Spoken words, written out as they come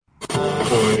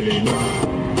Spoiling.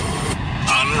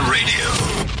 On radio.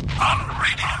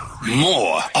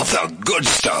 More of the good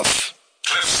stuff.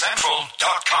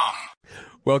 CliffCentral.com.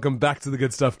 Welcome back to the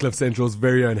good stuff, Cliff Central's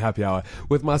very own happy hour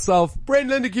with myself,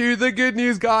 Brent Lindeque, the good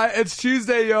news guy. It's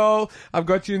Tuesday, y'all. I've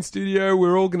got you in studio.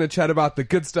 We're all going to chat about the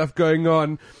good stuff going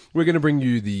on. We're going to bring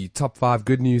you the top 5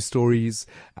 good news stories,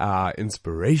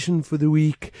 inspiration for the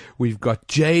week. We've got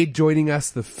Jade joining us,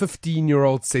 the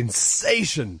 15-year-old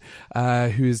sensation,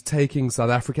 who is taking South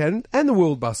Africa and the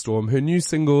world by storm. Her new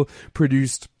single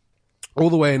produced all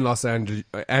the way in Los Angeles,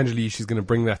 she's going to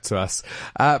bring that to us.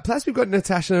 Plus we've got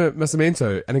Natasha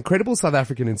Masamento, an incredible South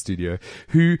African in studio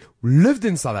who lived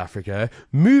in South Africa,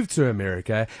 moved to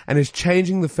America, and is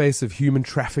changing the face of human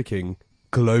trafficking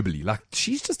globally. Like,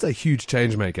 she's just a huge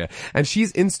change maker. And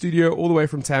she's in studio all the way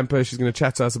from Tampa. She's going to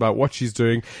chat to us about what she's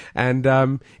doing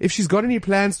and if she's got any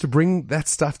plans to bring that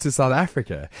stuff to South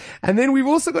Africa. And then we've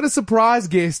also got a surprise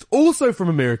guest, also from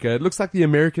America. It looks like the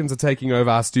Americans are taking over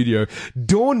our studio.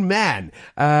 Dawn Mann,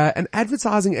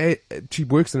 she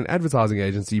works in an advertising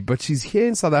agency, but she's here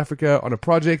in South Africa on a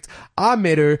project. I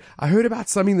met her. I heard about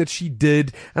something that she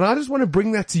did, and I just want to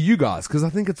bring that to you guys because I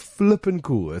think it's flippin'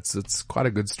 cool. It's quite a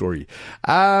good story.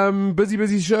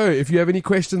 Busy show. If you have any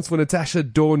questions for Natasha,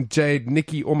 Dawn, Jade,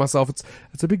 Nikki, or myself,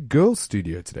 it's a big girl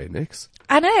studio today, Nix.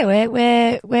 I know,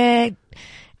 we're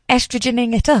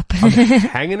estrogening it up. I'm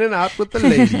hanging it out with the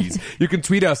ladies. You can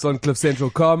tweet us on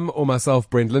CliffCentral.com or myself,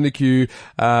 Brent Lindeque.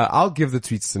 I'll give the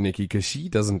tweets to Nikki because she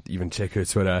doesn't even check her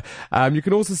Twitter. You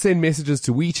can also send messages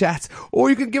to WeChat, or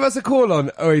you can give us a call on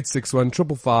 0861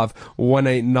 555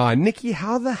 189. Nikki,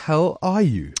 how the hell are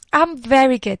you? I'm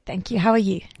very good, thank you. How are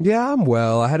you? Yeah, I'm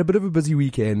well. I had a bit of a busy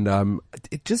weekend.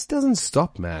 It just doesn't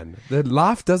stop, man. The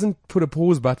life doesn't put a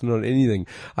pause button on anything.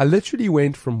 I literally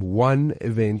went from one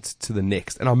event to the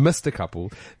next, and I missed a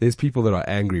couple. There's people that are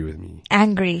angry with me.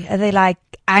 Angry? Are they like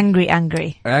angry?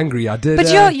 Angry, I did.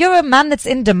 But you're a man that's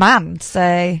in demand, so.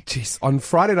 Jeez, on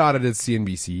Friday night I did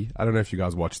CNBC. I don't know if you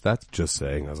guys watched that. Just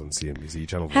saying, I was on CNBC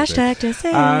channel. Hashtag just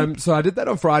saying. So I did that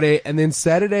on Friday, and then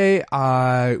Saturday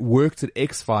I worked at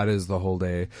X Fighters the whole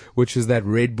day, which is that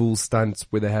Red Bull stunt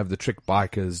where they have the trick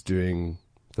bikers doing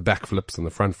the back flips and the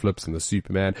front flips and the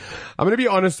Superman. I'm going to be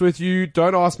honest with you.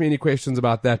 Don't ask me any questions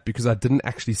about that because I didn't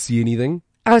actually see anything.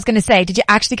 I was going to say, did you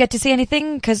actually get to see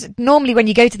anything? Because normally when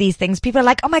you go to these things, people are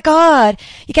like, oh my God,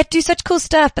 you get to do such cool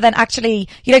stuff. But then actually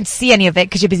you don't see any of it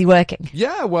because you're busy working.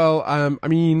 Yeah, well, I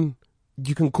mean,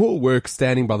 you can call work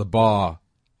standing by the bar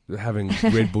having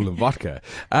Red Bull and vodka.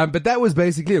 But that was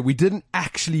basically it. We didn't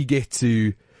actually get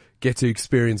to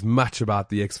experience much about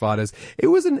the X Fighters. It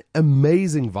was an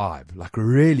amazing vibe, like a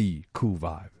really cool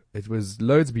vibe. It was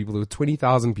loads of people. There were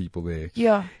 20,000 people there.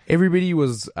 Yeah. Everybody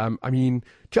was,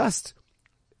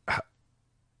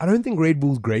 I don't think Red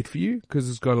Bull's great for you because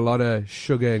it's got a lot of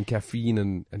sugar and caffeine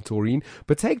and taurine.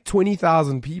 But take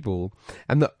 20,000 people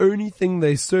and the only thing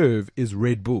they serve is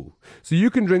Red Bull. So you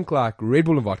can drink like Red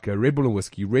Bull and vodka, Red Bull and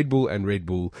whiskey, Red Bull and Red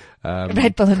Bull.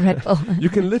 Red Bull and Red Bull. You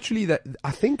can literally I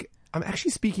think I'm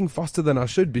actually speaking faster than I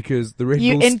should because the Red Bull's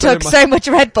You intook so much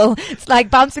Red Bull. It's like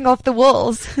bouncing off the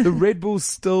walls. The Red Bull's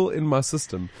still in my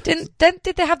system. Did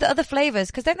they have the other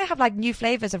flavors? Because don't they have like new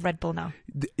flavors of Red Bull now?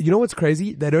 You know what's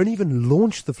crazy? They don't even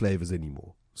launch the flavors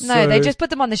anymore. No, they just put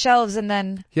them on the shelves and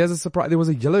then. Here's a surprise. There was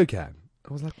a yellow can.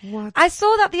 I was like, what? I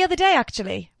saw that the other day,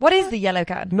 actually. What is the yellow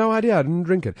can? No idea. I didn't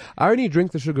drink it. I only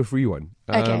drink the sugar-free one.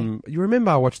 Okay. You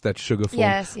remember I watched that sugar film?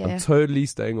 Yes, yeah. I'm totally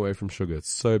staying away from sugar.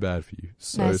 It's so bad for you.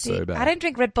 So bad. I don't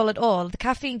drink Red Bull at all. The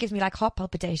caffeine gives me like heart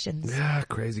palpitations. Yeah,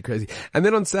 crazy. And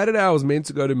then on Saturday I was meant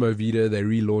to go to Movida. They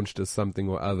relaunched as something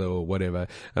or other or whatever.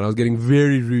 And I was getting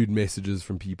very rude messages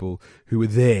from people who were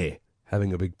there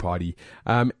having a big party.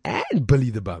 And Billy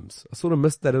the Bums. I sort of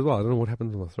missed that as well. I don't know what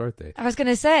happened to my throat there. I was going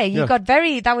to say, you got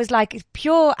that was like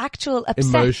pure actual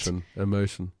upset.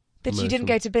 Emotion. That you didn't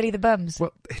go to Billy the Bums.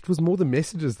 Well, it was more the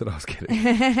messages that I was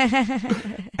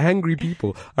getting. Angry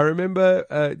people. I remember,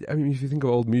 if you think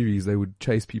of old movies, they would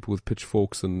chase people with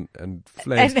pitchforks and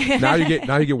flames. Now you get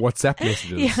WhatsApp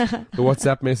messages. Yeah. The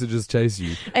WhatsApp messages chase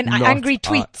you. And angry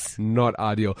tweets. Not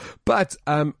ideal. But,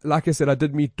 like I said, I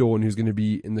did meet Dawn, who's going to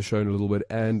be in the show in a little bit,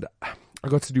 and I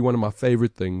got to do one of my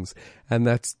favorite things, and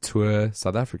that's tour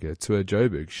South Africa, tour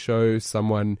Joburg, show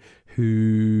someone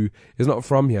who is not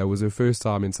from here. It was her first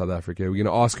time in South Africa. We're going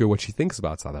to ask her what she thinks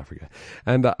about South Africa.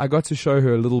 And I got to show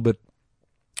her a little bit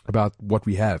about what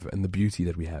we have and the beauty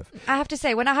that we have. I have to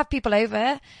say, when I have people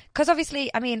over, because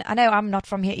obviously, I know I'm not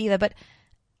from here either, but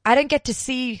I don't get to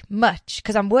see much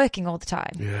because I'm working all the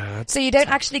time. Yeah. So you don't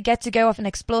actually get to go off and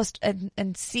explore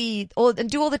and see all and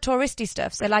do all the touristy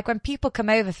stuff. So like when people come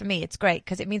over for me, it's great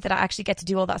because it means that I actually get to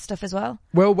do all that stuff as well.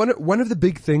 Well, one of the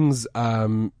big things,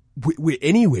 anywhere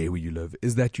where you live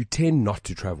is that you tend not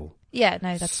to travel. Yeah,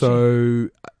 no, that's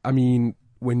true. So, I mean,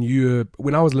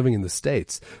 when I was living in the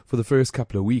States for the first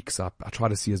couple of weeks, I tried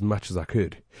to see as much as I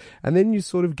could. And then you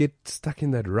sort of get stuck in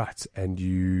that rut and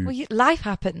Life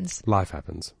happens. life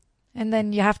happens. And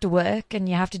then you have to work and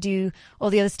you have to do all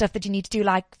the other stuff that you need to do,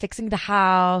 like fixing the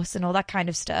house and all that kind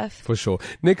of stuff. For sure.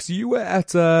 Nix, you were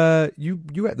at, you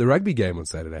were at the rugby game on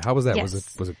Saturday. How was that?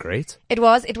 Yes. Was it great? It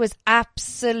was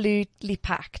absolutely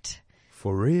packed.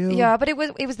 For real? Yeah, but it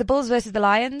was the Bulls versus the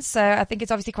Lions, so I think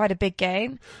it's obviously quite a big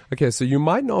game. Okay, so you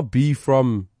might not be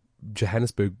from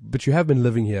Johannesburg, but you have been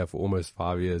living here for almost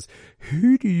 5 years.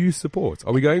 Who do you support?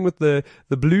 Are we going with the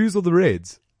Blues or the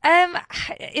Reds?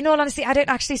 In all honesty, I don't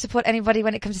actually support anybody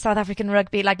when it comes to South African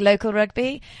rugby, like local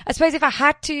rugby. I suppose if I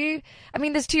had to, I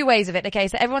mean, there's two ways of it. Okay,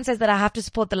 so everyone says that I have to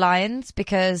support the Lions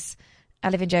because I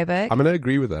live in Joburg. I'm going to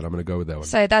agree with that. I'm going to go with that one.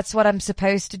 So that's what I'm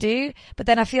supposed to do. But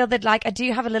then I feel that like I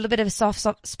do have a little bit of a soft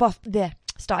spot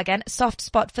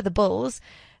for the Bulls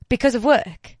because of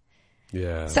work.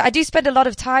 Yeah. So I do spend a lot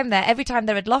of time there. Every time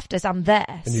they're at Loftus, I'm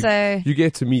there. And you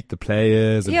get to meet the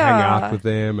players and hang out with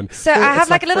them. And so I have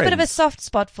like a little friends. bit of a soft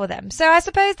spot for them. So I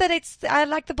suppose that I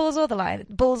like the Bulls or the Lions.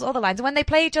 And when they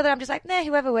play each other, I'm just like, nah,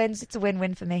 whoever wins, it's a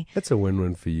win-win for me. It's a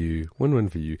win-win for you. Win-win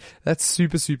for you. That's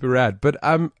super, super rad. But,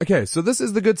 okay, so this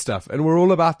is the good stuff and we're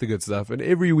all about the good stuff. And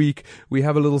every week we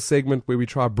have a little segment where we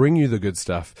try to bring you the good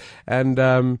stuff. And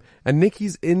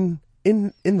Nikki's in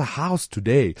the house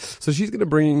today. So she's going to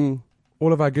bring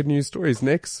all of our good news stories.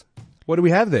 Nix, what do we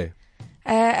have there?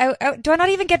 Do I not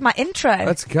even get my intro?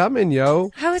 That's coming, yo.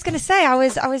 I was going to say, I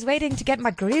was waiting to get my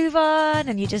groove on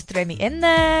and you just throw me in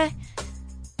there.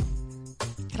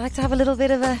 I'd like to have a little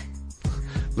bit of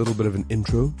an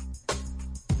intro.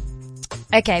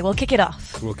 Okay, we'll kick it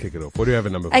off. What do you have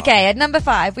at number 5? Okay, at number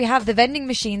 5, we have the vending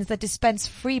machines that dispense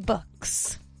free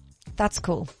books. That's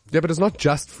cool. Yeah, but it's not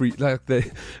just free.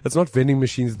 It's not vending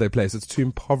machines that they place. It's to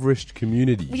impoverished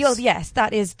communities. Well, yes,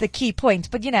 that is the key point.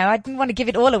 But I didn't want to give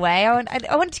it all away.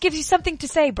 I wanted to give you something to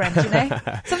say, Brent.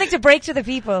 Something to break to the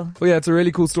people. Well, yeah, it's a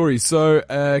really cool story. So,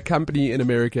 a company in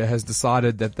America has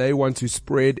decided that they want to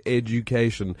spread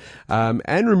education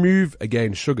and remove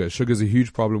again sugar. Sugar is a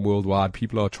huge problem worldwide.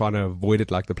 People are trying to avoid it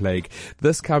like the plague.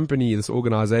 This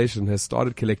organization, has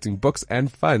started collecting books and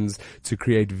funds to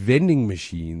create vending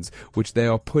machines, which they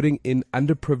are putting in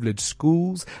underprivileged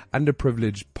schools,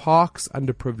 underprivileged parks,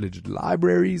 underprivileged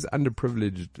libraries,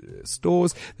 underprivileged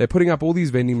stores. They're putting up all these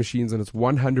vending machines and it's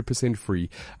 100% free.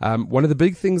 One of the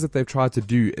big things that they've tried to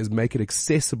do is make it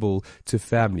accessible to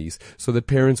families so that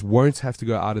parents won't have to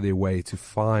go out of their way to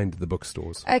find the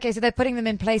bookstores. Okay, so they're putting them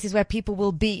in places where people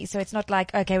will be. So it's not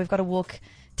like, okay, we've got to walk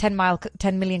 10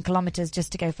 million kilometers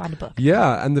just to go find a book.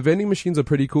 Yeah, and the vending machines are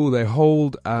pretty cool. They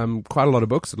hold quite a lot of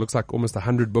books. It looks like almost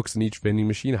 100 books in each vending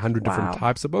machine, 100 different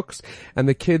types of books. And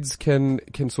the kids can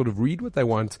sort of read what they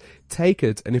want, take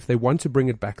it, and if they want to bring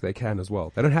it back, they can as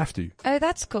well. They don't have to. Oh,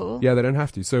 that's cool. Yeah, they don't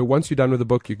have to. So once you're done with the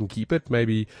book, you can keep it.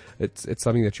 Maybe it's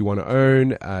something that you want to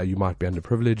own. You might be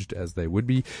underprivileged, as they would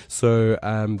be. So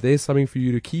there's something for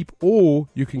you to keep, or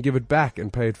you can give it back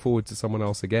and pay it forward to someone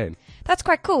else again. That's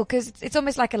quite cool because it's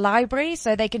almost like a library,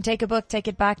 so they can take a book, take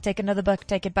it back, take another book,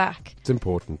 take it back. It's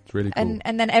important. It's really cool.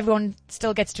 And then everyone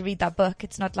still gets to read that book.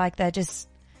 It's not like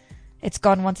it's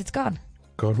gone once it's gone.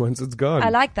 Gone once it's gone. I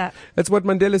like that. That's what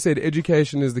Mandela said.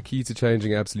 Education is the key to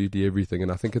changing absolutely everything,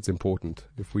 and I think it's important.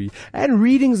 And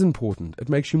reading's important. It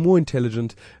makes you more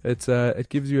intelligent. It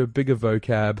gives you a bigger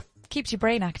vocab. Keeps your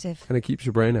brain active. And it keeps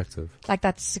your brain active. Like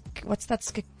what's that,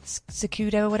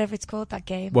 Sukudo or whatever it's called, that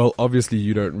game? Well, obviously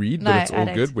you don't read, but it's all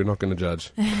don't. good. We're not going to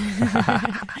judge.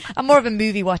 I'm more of a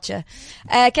movie watcher.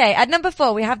 Okay, at number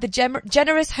 4, we have the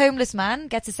generous homeless man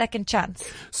gets a second chance.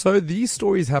 So these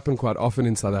stories happen quite often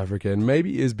in South Africa, and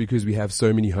maybe it is because we have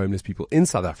so many homeless people in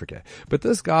South Africa. But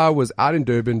this guy was out in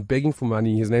Durban begging for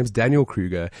money. His name's Daniel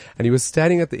Kruger, and he was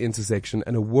standing at the intersection,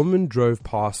 and a woman drove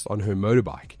past on her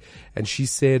motorbike. And she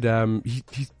said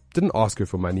he didn't ask her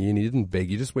for money and he didn't beg.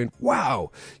 He just went,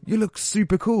 "Wow, you look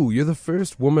super cool. You're the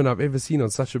first woman I've ever seen on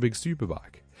such a big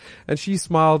superbike." And she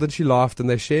smiled and she laughed and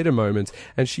they shared a moment,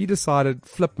 and she decided,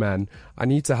 flip man, I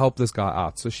need to help this guy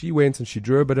out. So she went and she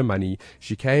drew a bit of money.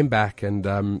 She came back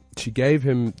and she gave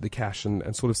him the cash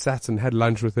and sort of sat and had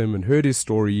lunch with him and heard his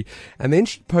story. And then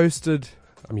she posted,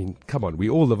 I mean, come on, we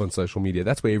all live on social media.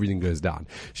 That's where everything goes down.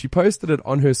 She posted it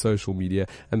on her social media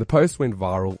and the post went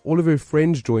viral. All of her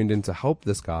friends joined in to help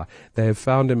this guy. They have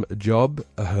found him a job,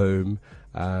 a home.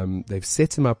 They've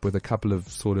set him up with a couple of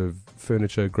sort of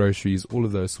furniture, groceries, all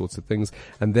of those sorts of things.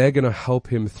 And they're going to help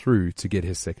him through to get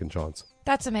his second chance.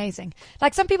 That's amazing.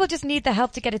 Like some people just need the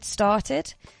help to get it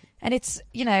started. And it's,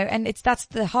 that's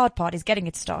the hard part is getting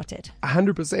it started.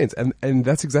 100%. And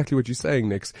that's exactly what you're saying,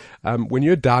 Nix. When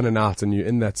you're down and out and you're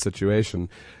in that situation,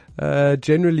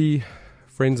 generally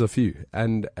friends are few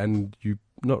and you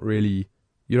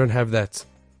don't have that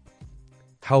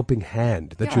helping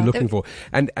hand that you're looking for.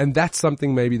 And that's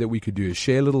something maybe that we could do is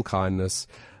share a little kindness,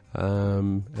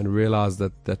 and realize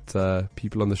that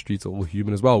people on the streets are all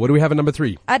human as well. What do we have at number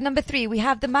 3? At number 3, we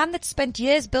have the man that spent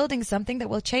years building something that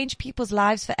will change people's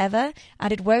lives forever,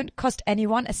 and it won't cost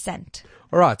anyone a cent.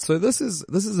 All right, so this is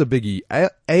a biggie.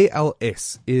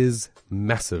 ALS is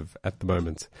massive at the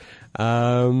moment.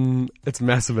 It's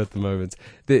massive at the moment.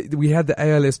 We had the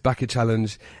ALS bucket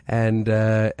challenge, and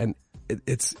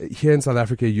it's here in South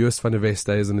Africa. Joost van der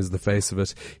Westhuizen is the face of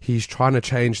it. He's trying to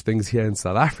change things here in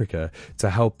South Africa to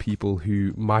help people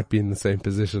who might be in the same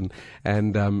position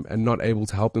and not able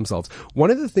to help themselves.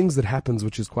 One of the things that happens,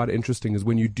 which is quite interesting, is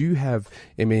when you do have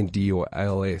MND or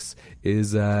ALS,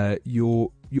 is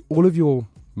all of your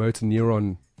motor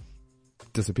neuron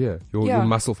disappear. Your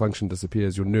muscle function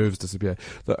disappears. Your nerves disappear.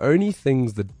 The only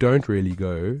things that don't really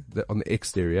go on the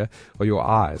exterior are your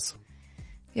eyes.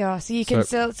 Yeah, so you can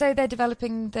still, so they're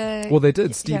developing the... Well, they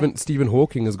did. Stephen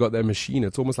Hawking has got that machine.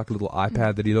 It's almost like a little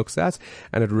iPad that he looks at,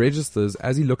 and it registers,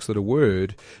 as he looks at a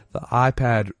word, the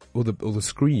iPad or the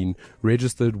screen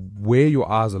registered where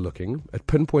your eyes are looking. It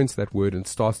pinpoints that word and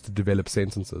starts to develop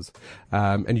sentences.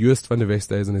 And Joost van der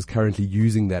Westhuizen is currently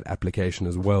using that application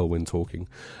as well when talking.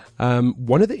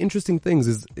 One of the interesting things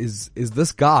is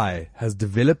this guy has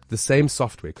developed the same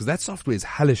software, because that software is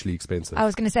hellishly expensive. I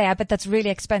was going to say, I bet that's really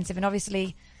expensive, and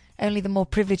obviously only the more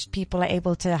privileged people are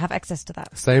able to have access to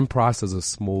that. Same price as a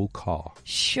small car.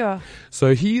 Sure.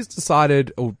 So he's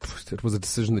decided, or it was a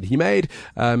decision that he made,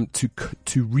 to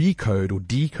recode or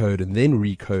decode and then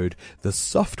recode the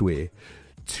software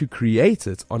to create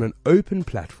it on an open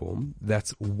platform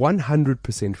that's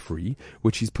 100% free,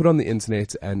 which he's put on the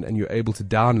internet and you're able to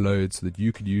download so that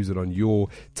you could use it on your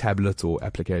tablet or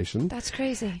application. That's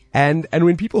crazy. And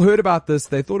when people heard about this,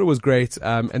 they thought it was great,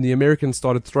 and the Americans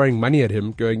started throwing money at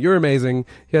him, going, "You're amazing,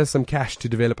 here's some cash to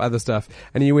develop other stuff."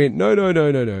 And he went, no.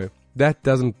 That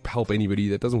doesn't help anybody.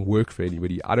 That doesn't work for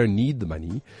anybody. I don't need the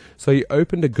money. So he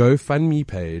opened a GoFundMe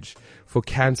page for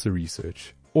cancer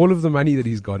research. All of the money that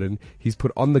he's gotten, he's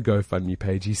put on the GoFundMe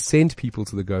page. He sent people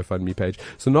to the GoFundMe page.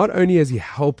 So not only has he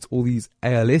helped all these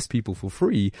ALS people for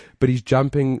free, but he's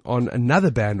jumping on another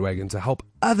bandwagon to help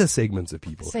other segments of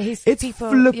people. So it's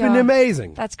flipping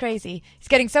amazing. That's crazy. He's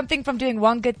getting something from doing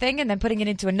one good thing and then putting it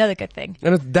into another good thing.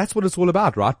 And that's what it's all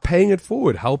about, right? Paying it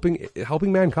forward,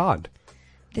 helping mankind.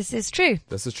 This is true.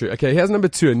 This is true. Okay, here's number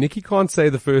 2. And Nikki can't say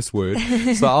the first word,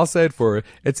 so I'll say it for her.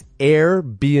 It's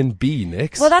Airbnb,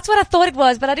 Nix. Well, that's what I thought it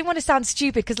was, but I didn't want to sound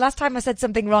stupid because last time I said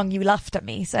something wrong, you laughed at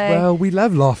me. So well, we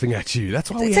love laughing at you.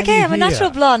 That's why it's okay. I'm a natural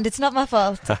blonde. It's not my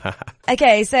fault.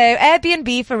 Okay, so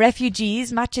Airbnb for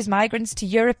refugees matches migrants to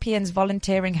Europeans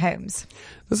volunteering homes.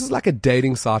 This is like a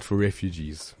dating site for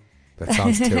refugees. That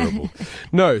sounds terrible.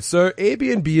 No, so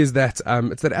Airbnb is that,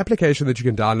 it's that application that you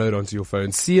can download onto your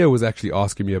phone. Sia was actually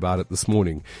asking me about it this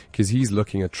morning because he's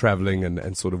looking at traveling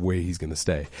and sort of where he's going to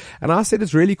stay. And I said,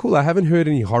 it's really cool. I haven't heard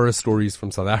any horror stories from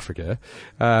South Africa.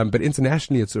 But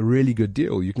internationally, it's a really good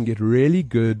deal. You can get really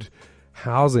good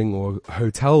housing or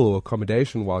hotel or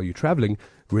accommodation while you're traveling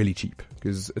really cheap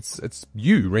because it's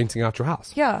you renting out your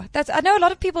house. Yeah, I know a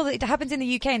lot of people that it happens in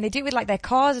the UK and they do it with like their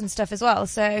cars and stuff as well.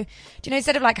 So, do you know,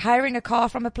 instead of like hiring a car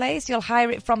from a place, you'll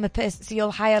hire it from a person. So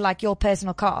you'll hire like your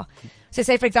personal car. So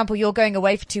say, for example, you're going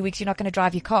away for 2 weeks, you're not going to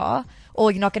drive your car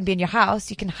or you're not going to be in your house.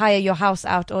 You can hire your house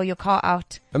out or your car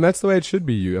out. And that's the way it should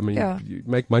be. You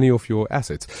make money off your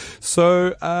assets.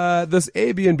 So, this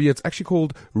Airbnb, it's actually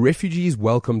called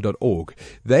refugeeswelcome.org.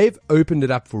 They've opened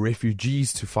it up for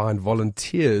refugees to find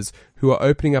volunteers who are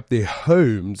opening up their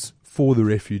homes for the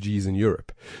refugees in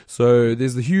Europe. So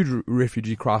there's the huge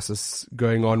refugee crisis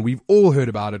going on. We've all heard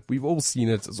about it. We've all seen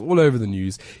it. It's all over the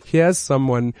news. Here's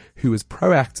someone who is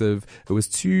proactive. It was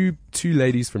two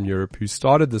ladies from Europe who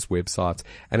started this website,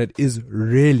 and it is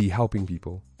really helping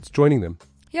people. It's joining them.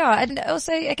 Yeah, and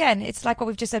also, again, it's like what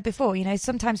we've just said before. You know,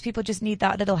 sometimes people just need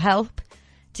that little help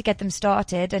to get them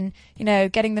started, and, you know,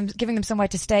 giving them somewhere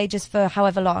to stay just for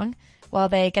however long while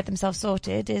they get themselves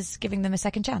sorted is giving them a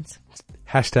second chance.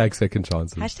 Hashtag second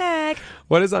chances. Hashtag.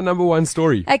 What is our number one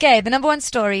story? Okay, the number one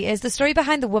story is the story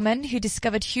behind the woman who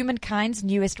discovered humankind's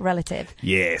newest relative.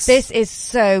 Yes. This is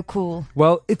so cool.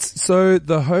 Well, it's so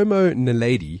the Homo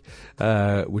naledi,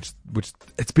 which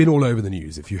it's been all over the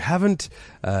news. If you haven't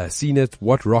seen it,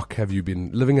 what rock have you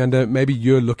been living under? Maybe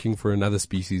you're looking for another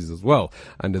species as well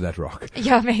under that rock.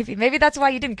 Yeah, maybe that's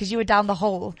why you didn't, because you were down the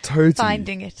hole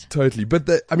finding it. Totally. But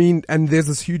and there's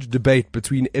this huge debate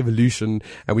between evolution,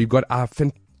 and we've got our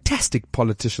fantastic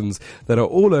politicians that are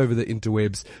all over the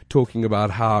interwebs talking about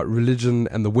how religion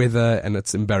and the weather, and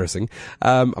it's embarrassing.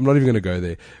 I'm not even going to go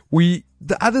there.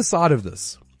 The other side of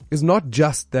this is not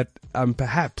just that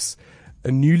perhaps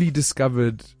a newly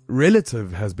discovered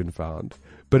relative has been found,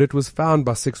 but it was found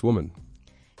by 6 women.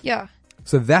 Yeah.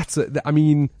 So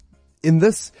in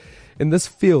this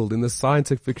field, in this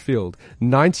scientific field,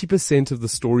 90% of the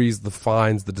stories, the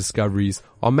finds, the discoveries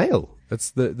are male.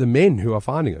 It's the men who are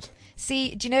finding it.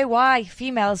 See, do you know why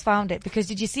females found it? Because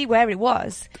did you see where it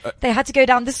was? They had to go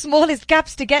down the smallest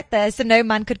gaps to get there, so no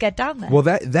man could get down there. Well,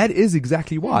 that is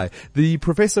exactly why. The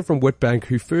professor from Witbank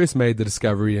who first made the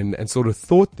discovery and sort of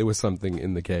thought there was something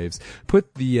in the caves,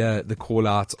 put the call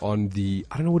out on the,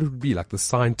 I don't know what it would be, like the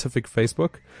scientific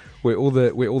Facebook, where all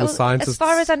the scientists. As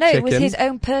far as I know, it was in. his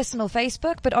own personal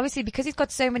Facebook, but obviously because he's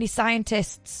got so many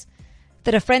scientists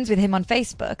that are friends with him on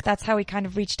Facebook, that's how he kind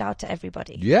of reached out to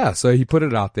everybody. Yeah, so he put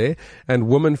it out there, and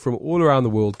women from all around the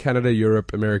world, Canada,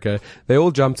 Europe, America, they all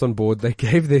jumped on board. They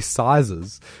gave their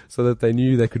sizes so that they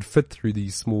knew they could fit through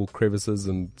these small crevices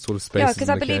and sort of spaces. Yeah, because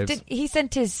I believe he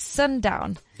sent his son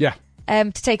down. Yeah.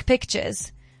 To take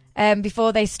pictures.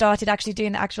 Before they started actually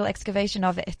doing the actual excavation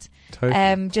of it.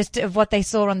 Totally. Just of what they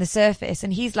saw on the surface.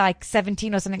 And he's like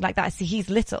 17 or something like that. So he's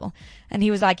little. And he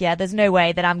was like, yeah, there's no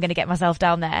way that I'm going to get myself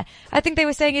down there. I think they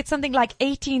were saying it's something like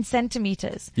 18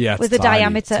 centimeters. Yeah, was the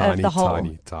diameter of the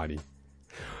hole. Tiny.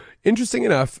 Interesting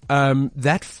enough,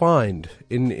 that find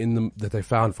that they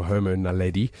found for Homo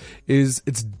naledi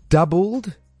it's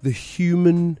doubled the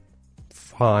human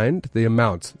find, the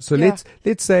amount. So Yeah.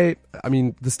 let's say, I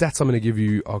mean, the stats I'm going to give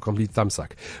you are complete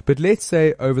thumbsuck, but let's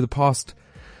say over the past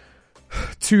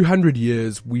 200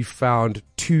 years, we found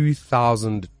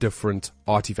 2,000 different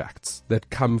artifacts that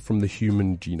come from the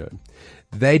human genome.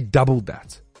 They doubled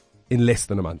that in less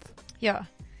than a month Yeah.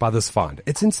 by this find.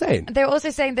 It's insane. They're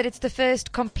also saying that it's the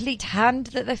first complete hand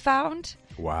that they found.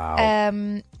 Wow.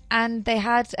 And they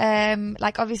had,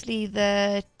 like obviously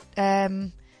the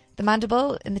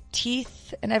mandible and the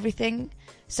teeth and everything.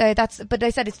 So but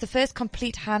they said it's the first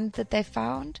complete hand that they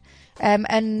found.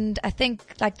 And I think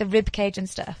like the rib cage and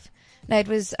stuff. No, it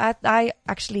was, I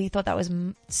actually thought that was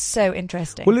so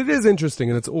interesting. Well, it is interesting,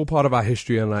 and it's all part of our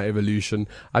history and our evolution.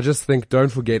 I just think,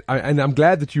 don't forget, and I'm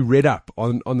glad that you read up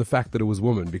on the fact that it was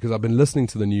women, because I've been listening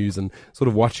to the news and sort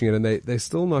of watching it, and they're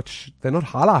still not, they're not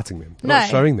highlighting them. They're not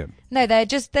showing them. No, they're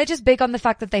just big on the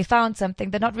fact that they found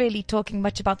something. They're not really talking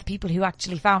much about the people who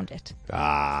actually found it.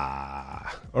 All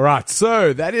right.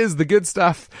 So that is the good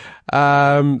stuff.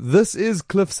 This is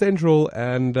Cliff Central,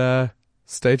 and,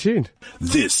 stay tuned.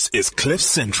 This is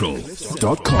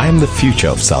CliffCentral.com. I am the future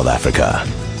of South Africa.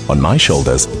 On my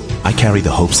shoulders, I carry the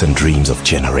hopes and dreams of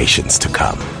generations to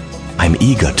come. I'm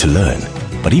eager to learn,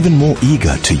 but even more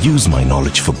eager to use my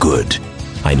knowledge for good.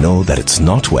 I know that it's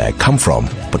not where I come from,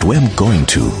 but where I'm going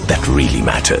to that really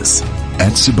matters.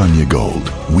 At Sibanye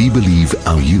Gold, we believe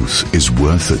our youth is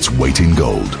worth its weight in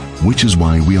gold, which is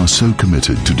why we are so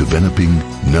committed to developing,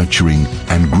 nurturing,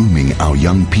 and grooming our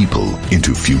young people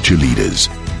into future leaders.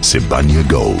 Sibanye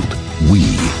Gold, we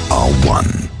are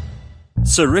one.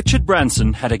 Sir Richard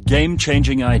Branson had a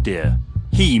game-changing idea.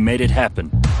 He made it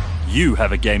happen. You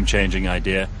have a game-changing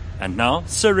idea, and now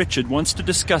Sir Richard wants to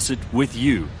discuss it with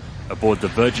you aboard the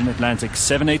Virgin Atlantic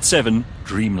 787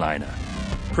 Dreamliner.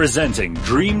 Presenting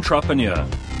Dreamtrepreneur.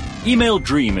 Email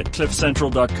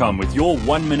dream@cliffcentral.com with your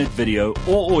 1-minute video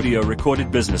or audio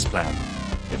recorded business plan.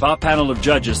 If our panel of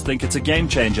judges think it's a game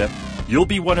changer, you'll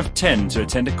be one of 10 to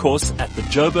attend a course at the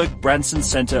Joburg Branson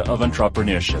Center of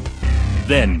Entrepreneurship.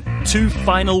 Then, 2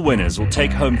 final winners will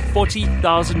take home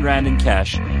 40,000 Rand in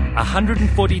cash,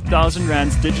 140,000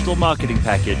 Rand's digital marketing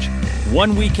package,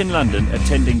 1 week in London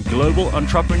attending Global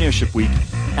Entrepreneurship Week,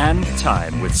 and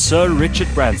time with Sir Richard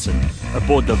Branson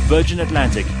aboard the Virgin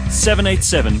Atlantic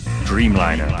 787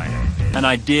 Dreamliner. An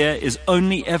idea is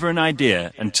only ever an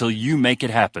idea until you make it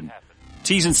happen.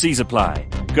 T's and C's apply.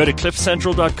 Go to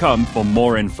cliffcentral.com for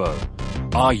more info.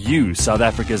 Are you South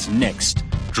Africa's next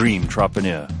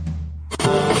Dreamtrepreneur?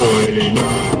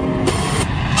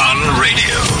 On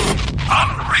radio.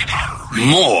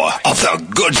 More of the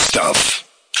good stuff.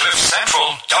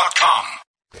 CliffCentral.com.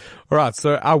 All right,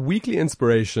 so our weekly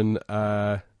inspiration,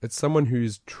 it's someone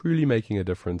who's truly making a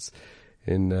difference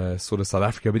in sort of South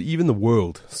Africa, but even the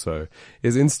world. So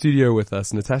is in studio with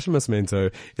us. Natasha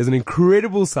Masmento is an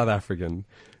incredible South African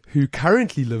who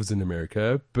currently lives in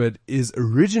America, but is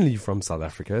originally from South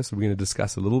Africa. So we're going to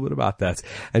discuss a little bit about that.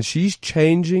 And she's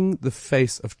changing the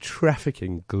face of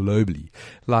trafficking globally.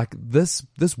 Like this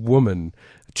woman,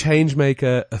 a change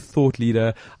maker, a thought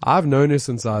leader. I've known her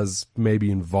since I was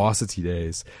maybe in varsity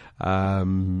days.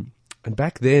 And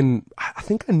back then, I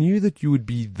think I knew that you would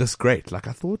be this great. Like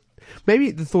I thought,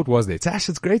 maybe the thought was there. Tash,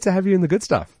 it's great to have you in the good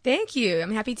stuff. Thank you.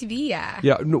 I'm happy to be here.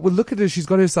 Yeah. No, well, look at her. She's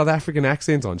got her South African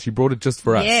accent on. She brought it just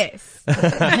for us. Yes.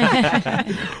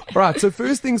 All right. So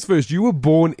first things first, you were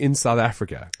born in South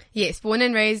Africa. Yes, born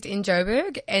and raised in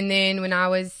Joburg. And then when I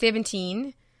was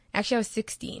 17, actually I was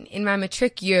 16, in my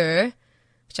matric year,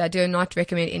 which I do not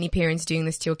recommend any parents doing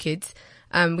this to your kids,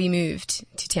 we moved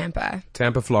to Tampa.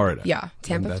 Tampa, Florida. Yeah,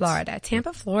 Tampa, Florida.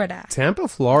 Tampa, Florida. Tampa,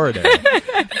 Florida.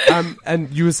 And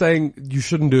you were saying you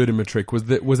shouldn't do it in matric. Was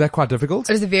that quite difficult?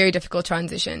 It was a very difficult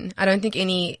transition. I don't think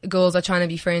any girls are trying to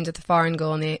be friends with a foreign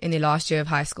girl in their last year of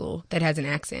high school that has an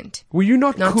accent. Were you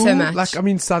not cool? So much. Like, I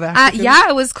mean, South African? Yeah,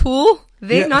 it was cool.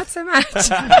 They Yeah. not so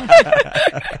much.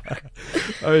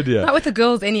 Oh dear. Not with the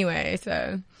girls anyway,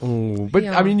 so. Oh, but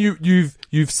Yeah. I mean,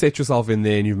 you've set yourself in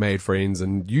there and you've made friends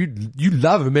and you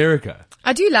love America.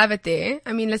 I do love it there.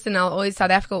 I mean, listen,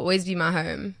 South Africa will always be my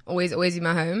home. Always be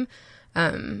my home.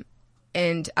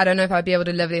 And I don't know if I'd be able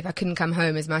to live there if I couldn't come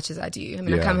home as much as I do. I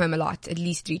mean, Yeah. I come home a lot, at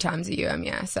least 3 times a year I'm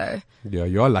here, so. Yeah,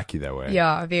 you are lucky that way.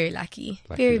 Yeah, very lucky.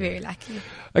 Lucky Very, that very lucky.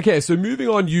 Okay, so moving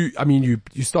on, you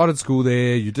started school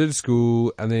there, you did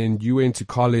school, and then you went to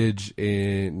college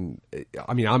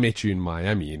I met you in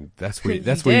Miami, and that's where you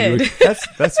were, did.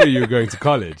 that's where you were going to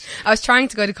college. I was trying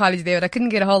to go to college there, but I couldn't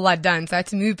get a whole lot done, so I had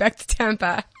to move back to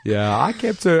Tampa. Yeah, I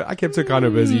kept her kind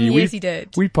of busy. Yes, you did.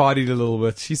 We partied a little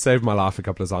bit. She saved my life a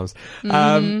couple of times.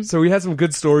 So we had some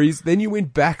good stories. Then you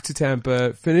went back to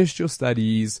Tampa, finished your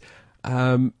studies.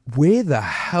 Where the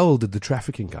hell did the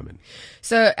trafficking come in?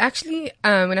 So actually,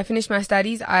 when I finished my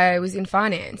studies, I was in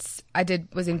finance.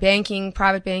 Was in banking,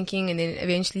 private banking, and then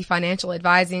eventually financial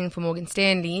advising for Morgan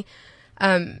Stanley.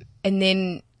 And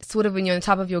then sort of when you're on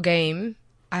top of your game,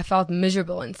 I felt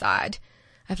miserable inside.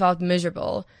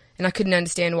 And I couldn't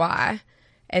understand why.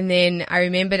 And then I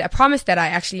remembered a promise that I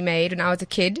actually made when I was a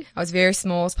kid. I was very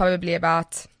small. I was probably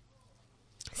about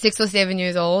 6 or 7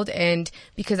 years old. And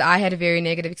because I had a very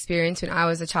negative experience when I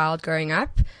was a child growing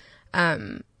up,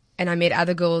 and I met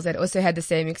other girls that also had the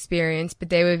same experience, but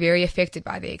they were very affected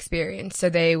by the experience. So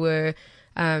they were,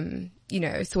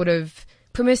 sort of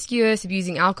promiscuous,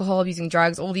 abusing alcohol, abusing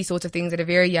drugs, all these sorts of things at a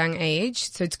very young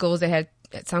age. So it's girls that had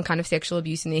some kind of sexual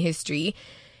abuse in their history.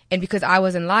 And because I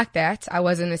wasn't like that, I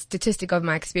wasn't a statistic of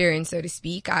my experience, so to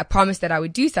speak, I promised that I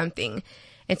would do something.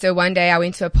 And so one day I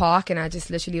went to a park and I just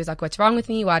literally was like, what's wrong with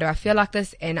me? Why do I feel like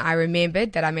this? And I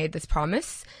remembered that I made this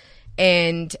promise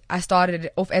and I started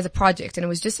it off as a project, and it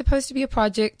was just supposed to be a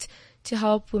project to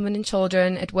help women and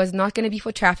children. It was not going to be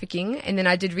for trafficking. And then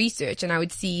I did research and I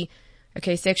would see,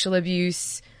 okay, sexual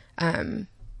abuse,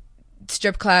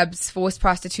 strip clubs, forced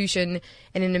prostitution.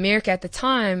 And in America at the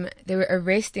time, they were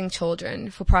arresting children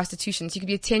for prostitution. So you could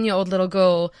be a 10-year-old little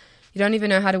girl, you don't even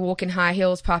know how to walk in high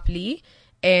heels properly,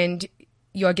 and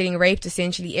you're getting raped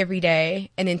essentially every day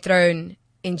and then thrown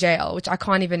in jail, which I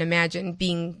can't even imagine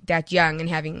being that young and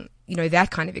having,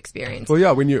 that kind of experience. Well,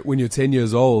 yeah, when you're 10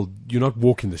 years old, you're not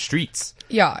walking the streets.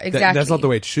 Yeah, exactly. That's not the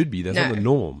way it should be. That's not the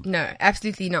norm. No,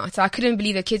 absolutely not. So I couldn't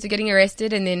believe that kids were getting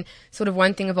arrested, and then sort of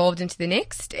one thing evolved into the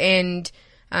next, and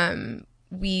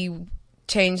we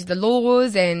changed the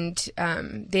laws, and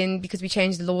then because we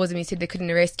changed the laws and we said they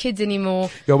couldn't arrest kids anymore.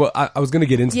 Yeah, well, I was going to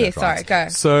get into that. Sorry, right? go.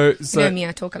 So You know me,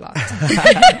 I talk a lot.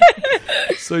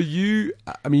 So you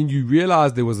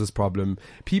realized there was this problem.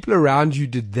 People around you,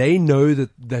 did they know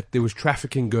that there was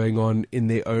trafficking going on in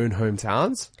their own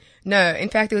hometowns? No, in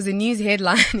fact, there was a news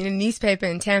headline in a newspaper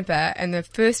in Tampa, and the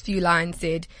first few lines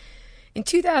said, in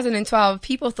 2012,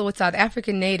 people thought South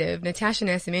African native Natasha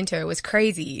Nascimento was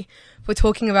crazy for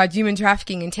talking about human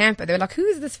trafficking in Tampa. They were like, who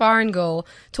is this foreign girl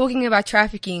talking about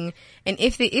trafficking? And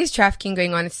if there is trafficking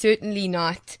going on, it's certainly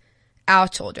not our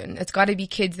children. It's got to be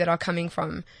kids that are coming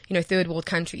from, third world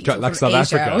countries. Like from South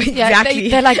Asia. Africa. Yeah, Exactly.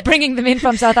 they're like bringing them in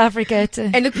from South Africa to,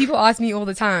 And look, people ask me all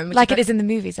the time. which like is it is in the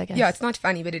movies, I guess. Yeah, it's not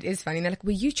funny, but it is funny. And they're like,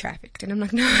 were you trafficked? And I'm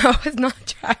like, no, I was not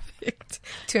trafficked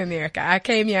to America. I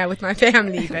came here with my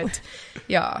family, but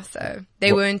yeah, so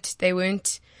they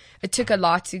weren't, it took a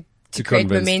lot to create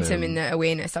convince momentum them. in the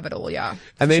awareness of it all, yeah. And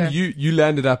for then sure. you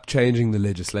landed up changing the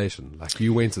legislation. Like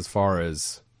you went as far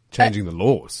as changing the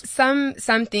laws. Some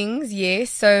things, yes.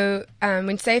 So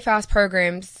when Safe House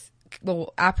programs,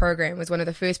 well, our program was one of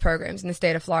the first programs in the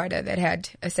state of Florida that had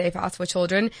a safe house for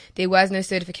children. There was no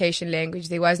certification language.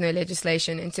 There was no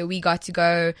legislation. And so we got to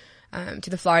go to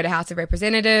the Florida House of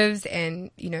Representatives and,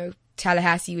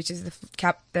 Tallahassee, which is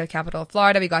the capital of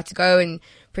Florida. We got to go and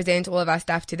present all of our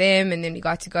stuff to them. And then we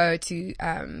got to go to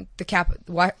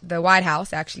the White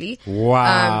House, actually.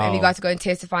 Wow. And we got to go and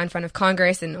testify in front of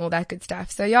Congress and all that good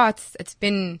stuff. So, yeah, it's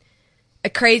been a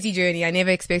crazy journey. I never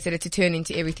expected it to turn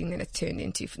into everything that it's turned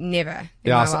into. Never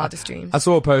in my wildest dreams. I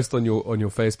saw a post on your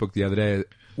Facebook the other day.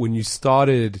 When you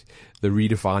started the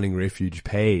Redefining Refuge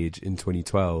page in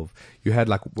 2012, you had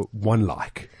like one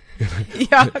like.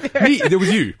 Yeah, There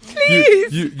was you.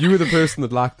 Please. You were the person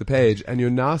that liked the page, and you're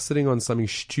now sitting on something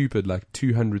stupid like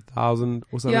 200,000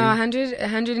 or something. Yeah,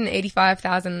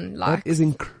 185,000 likes. That is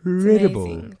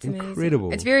incredible. It's amazing.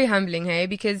 Incredible. It's very humbling, hey,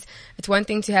 because it's one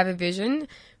thing to have a vision,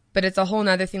 but it's a whole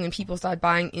nother thing when people start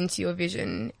buying into your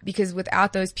vision, because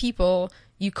without those people,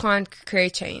 you can't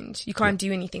create change. You can't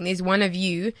do anything. There's one of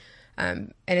you,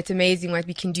 and it's amazing what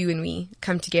we can do when we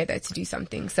come together to do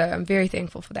something. So I'm very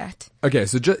thankful for that. Okay,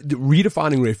 so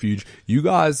Redefining Refuge, you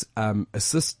guys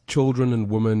assist children and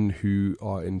women who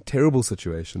are in terrible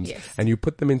situations, Yes. and you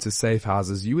put them into safe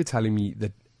houses. You were telling me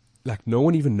that like no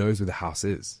one even knows where the house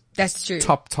is. That's true.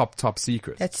 Top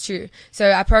secret. That's true. So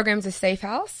our program's a safe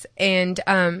house, and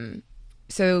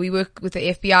so we work with the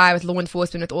FBI, with law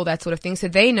enforcement, with all that sort of thing. So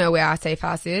they know where our safe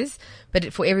house is,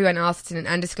 but for everyone else, it's in an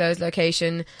undisclosed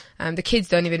location. The kids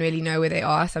don't even really know where they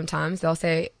are. Sometimes they'll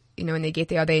say, when they get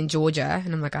there, are they in Georgia?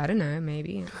 And I'm like, I don't know,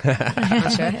 maybe. I'm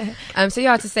not sure. So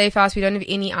yeah, it's a safe house. We don't have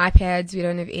any iPads. We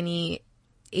don't have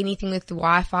anything with the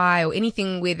Wi-Fi or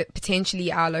anything where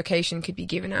potentially our location could be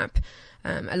given up.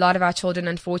 A lot of our children,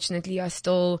 unfortunately, are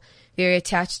still very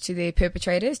attached to their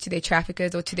perpetrators, to their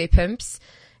traffickers, or to their pimps.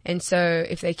 And so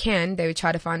if they can, they would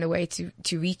try to find a way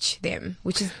to reach them,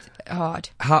 which is hard.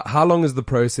 How long is the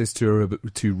process to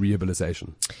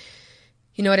rehabilitation?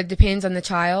 You know what? It depends on the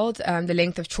child, the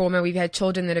length of trauma. We've had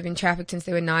children that have been trafficked since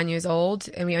they were 9 years old,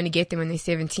 and we only get them when they're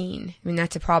 17. I mean,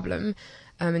 that's a problem.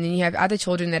 And then you have other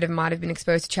children that might have been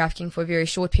exposed to trafficking for a very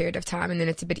short period of time, and then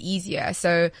it's a bit easier.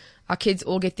 So our kids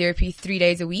all get therapy 3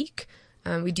 days a week.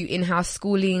 We do in-house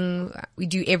schooling. We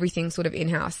do everything sort of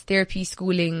in-house. Therapy,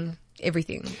 schooling,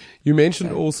 everything. You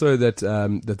mentioned also that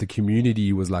that the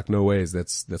community was like, no ways,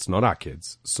 that's not our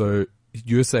kids. So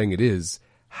you're saying it is.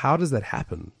 How does that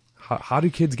happen? How do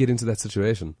kids get into that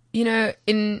situation?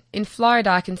 In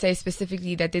Florida, I can say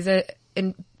specifically that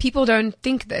and people don't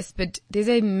think this, but there's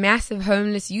a massive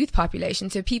homeless youth population.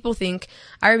 So people think,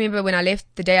 I remember when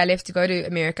the day I left to go to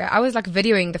America, I was like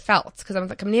videoing the Felts because I was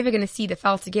like, I'm never going to see the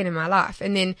Felts again in my life.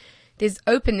 And then there's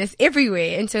openness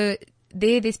everywhere. And so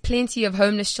there's plenty of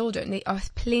homeless children. There are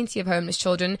plenty of homeless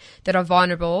children that are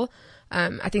vulnerable.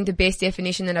 I think the best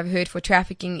definition that I've heard for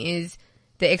trafficking is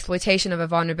the exploitation of a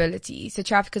vulnerability. So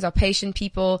traffickers are patient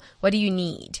people. What do you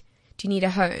need? Do you need a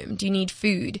home? Do you need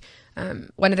food?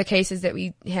 One of the cases that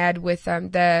we had with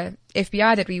the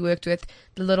FBI that we worked with,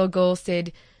 the little girl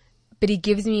said, but he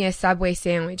gives me a Subway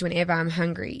sandwich whenever I'm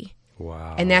hungry.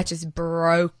 Wow. And that just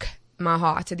broke my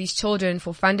heart. So these children,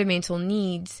 for fundamental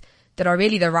needs that are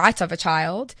really the rights of a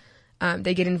child,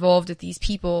 they get involved with these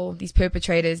people, these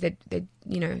perpetrators that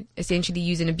essentially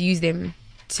use and abuse them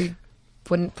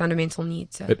for fundamental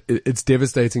needs. So. It's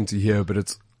devastating to hear, but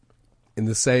it's in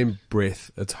the same breath,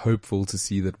 it's hopeful to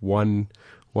see that one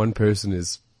person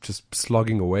is just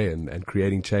slogging away and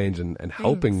creating change and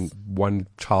helping one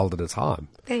child at a time.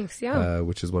 Thanks, yeah.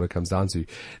 Which is what it comes down to.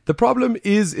 The problem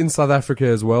is in South Africa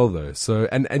as well, though. So,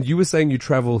 and you were saying you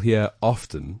travel here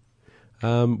often.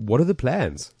 What are the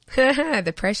plans?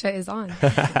 The pressure is on. The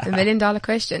 $1 million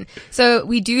question. So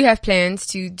we do have plans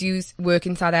to do work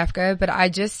in South Africa, but I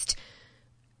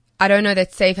don't know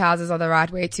that safe houses are the right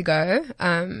way to go,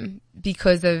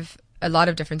 because of a lot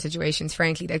of different situations,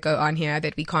 frankly, that go on here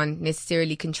that we can't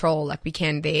necessarily control like we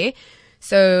can there.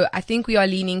 So I think we are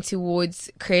leaning towards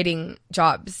creating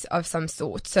jobs of some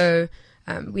sort. So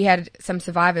we had some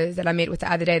survivors that I met with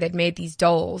the other day that made these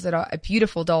dolls that are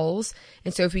beautiful dolls.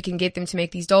 And so if we can get them to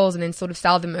make these dolls and then sort of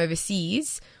sell them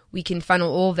overseas, we can funnel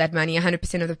all of that money,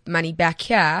 100% of the money back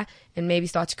here, and maybe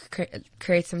start to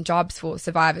create some jobs for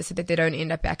survivors so that they don't end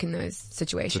up back in those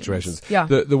situations. Yeah.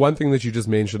 The one thing that you just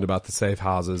mentioned about the safe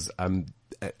houses, and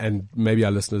maybe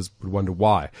our listeners would wonder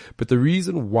why, but the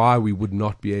reason why we would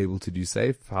not be able to do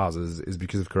safe houses is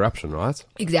because of corruption, right?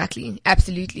 Exactly.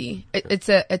 Absolutely. It's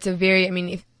a very, I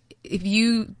mean,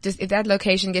 if that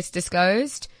location gets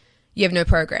disclosed, you have no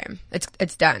program.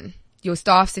 It's done. Your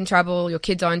staff's in trouble. Your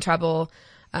kids are in trouble.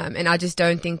 And I just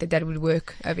don't think that would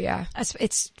work over here.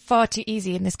 It's far too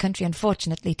easy in this country,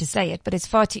 unfortunately, to say it, but it's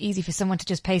far too easy for someone to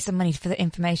just pay some money for the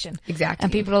information. Exactly.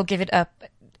 And people will give it up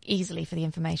easily for the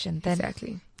information. Then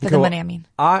Exactly. For the money, I mean.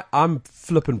 I'm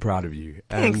flipping proud of you.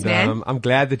 Thanks, and, man. I'm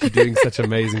glad that you're doing such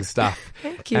amazing stuff.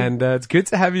 Thank you. And it's good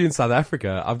to have you in South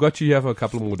Africa. I've got you here for a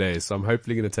couple more days, so I'm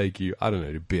hopefully going to take you, I don't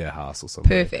know, to Beer House or something.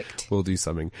 Perfect. We'll do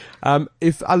something.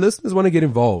 If our listeners want to get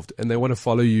involved and they want to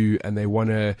follow you and they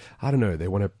want to, I don't know, they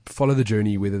want to follow the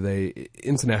journey, whether they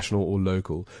international or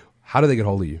local, how do they get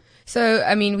hold of you? So,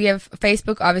 I mean, we have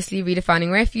Facebook, obviously,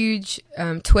 Redefining Refuge,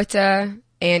 Twitter,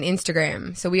 and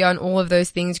Instagram. So we are on all of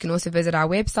those things. You can also visit our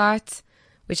website,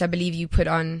 which I believe you put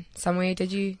on somewhere,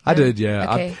 did you? I did,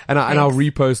 yeah. Okay. And I'll Thanks.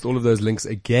 repost all of those links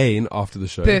again after the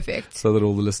show. Perfect. So that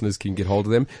all the listeners can get hold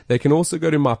of them. They can also go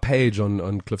to my page on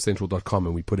cliffcentral.com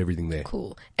and we put everything there.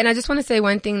 Cool. And I just want to say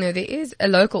one thing though. There is a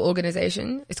local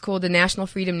organization. It's called the National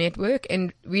Freedom Network,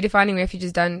 and Redefining Refuge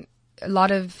has done a lot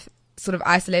of sort of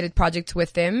isolated projects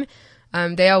with them.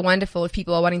 They are wonderful if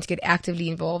people are wanting to get actively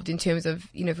involved in terms of, if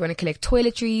you want to collect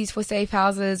toiletries for safe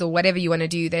houses or whatever you want to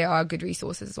do, they are good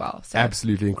resources as well. So.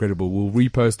 Absolutely incredible. We'll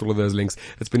repost all of those links.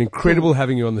 It's been incredible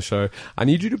having you on the show. I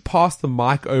need you to pass the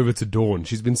mic over to Dawn.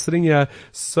 She's been sitting here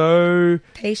so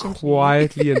Patiently.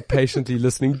 quietly and patiently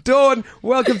listening. Dawn,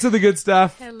 welcome to the good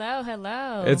stuff. Hello,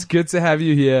 hello. It's good to have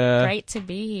you here. great to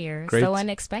be here. Great. So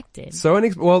unexpected. So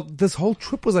well, this whole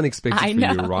trip was unexpected I for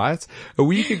you, know. right? A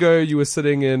week ago, you were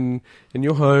sitting in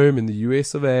your home in the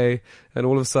US of A, and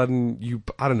all of a sudden,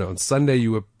 on Sunday,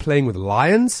 you were playing with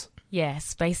lions.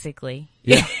 Yes, basically.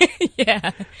 Yeah.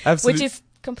 Yeah. Absolutely. Which is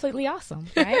completely awesome,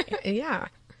 right? Yeah.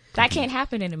 That can't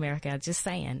happen in America, just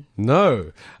saying.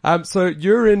 No. So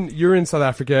you're in South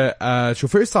Africa. It's your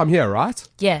first time here, right?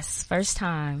 Yes, first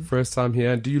time. First time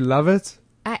here. Do you love it?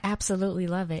 I absolutely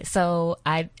love it. So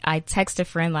I texted a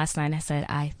friend last night and I said,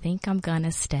 I think I'm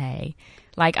gonna stay.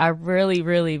 Like, I really,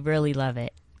 really, really love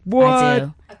it. What? I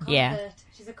do. Yeah.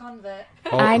 She's a convert.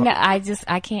 I know.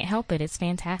 I can't help it. It's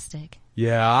fantastic.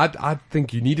 Yeah, I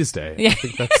think you need to stay. I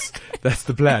think that's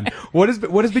the plan. What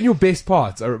has been your best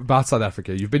part about South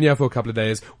Africa? You've been here for a couple of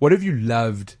days. What have you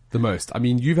loved the most? I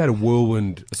mean, you've had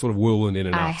a sort of whirlwind in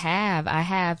and out. I have.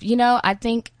 I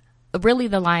think really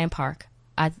the Lion Park.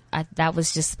 I that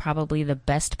was just probably the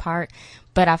best part.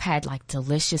 But I've had like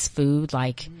delicious food,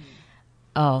 like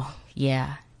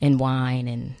and wine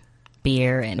and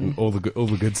beer and all the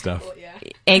good stuff.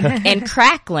 and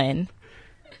crackling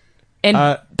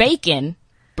and bacon.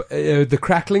 The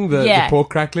crackling, the pork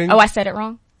crackling. Oh, I said it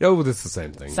wrong. Oh, well, that's the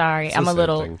same thing. Sorry, It's I'm the a same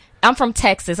little. thing. I'm from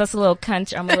Texas. That's a little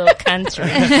country. I'm a little country.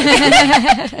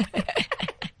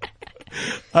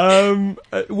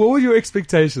 What were your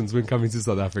expectations when coming to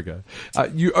South Africa?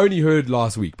 You only heard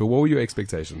last week, but what were your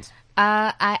expectations?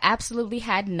 I absolutely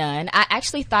had none. I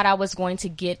actually thought I was going to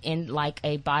get in like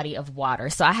a body of water.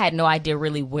 So I had no idea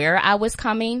really where I was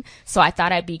coming. So I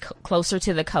thought I'd be closer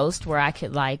to the coast where I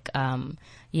could like,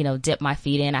 dip my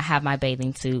feet in. I have my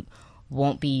bathing suit.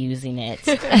 Won't be using it.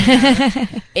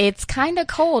 It's kind of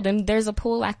cold, and there's a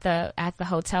pool at the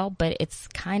hotel, but it's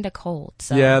kind of cold.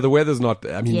 So Yeah, the weather's not.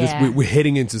 I mean, Yeah. we're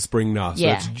heading into spring now, so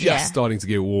Yeah, it's just yeah. starting to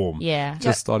get warm. Yeah.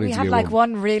 just starting We to have get like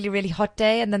warm. one really, really hot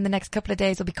day, and then the next couple of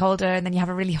days will be colder, and then you have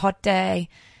a really hot day.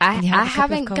 and you I have a couple of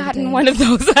haven't colder gotten days. one of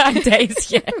those days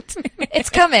yet. It's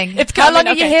coming. It's How long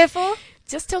coming, are you okay. here for?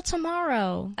 Just till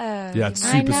tomorrow. Yeah, it's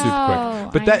I super know,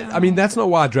 quick. But I know. that's not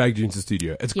why I dragged you into the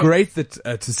studio. It's Yes. great that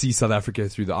to see South Africa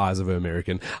through the eyes of an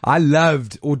American. I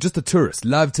loved, or just a tourist,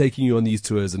 loved taking you on these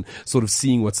tours and sort of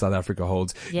seeing what South Africa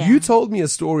holds. Yeah. You told me a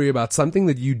story about something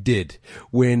that you did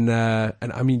when,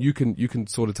 and I mean, you can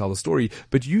sort of tell the story,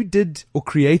 but you did or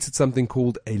created something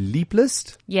called a leap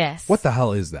list. Yes. What the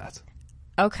hell is that?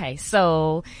 Okay,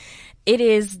 so it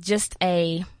is just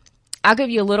I'll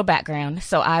give you a little background.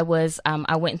 So I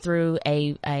went through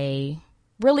a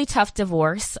really tough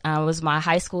divorce. It was my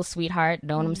high school sweetheart,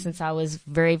 known him since I was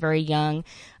very, very young.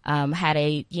 Had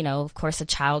of course, a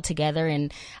child together,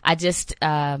 and I just,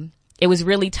 it was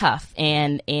really tough,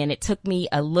 and it took me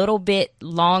a little bit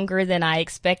longer than I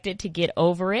expected to get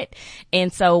over it.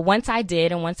 And so once I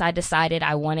did, and once I decided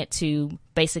I wanted to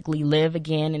basically live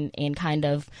again and kind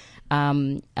of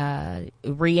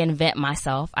reinvent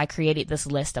myself, I created this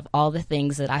list of all the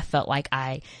things that I felt like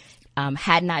I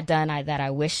had not done, that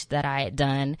I wished that I had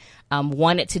done,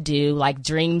 wanted to do. Like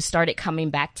dreams started coming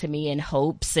back to me and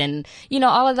hopes, and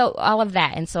all of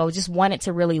that. And so just wanted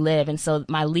to really live. And so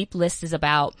my leap list is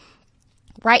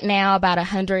right now about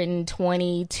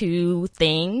 122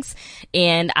 things,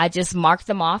 and I just marked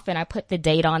them off and I put the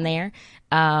date on there.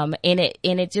 And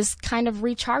it just kind of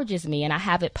recharges me, and I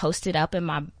have it posted up in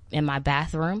my my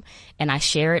bathroom, and I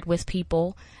share it with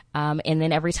people. And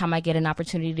then every time I get an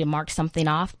opportunity to mark something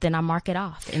off, then I mark it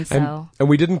off. And so, and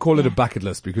we didn't call it a bucket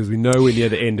list because we know we're near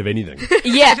the end of anything.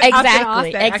 yeah,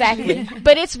 exactly, there, exactly.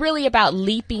 But it's really about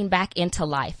leaping back into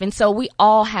life. And so we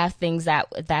all have things that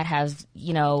have,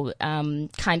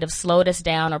 kind of slowed us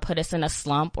down or put us in a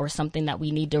slump or something that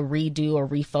we need to redo or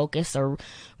refocus or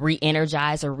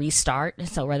re-energize or restart.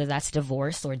 So whether that's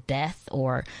divorce or death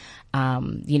or,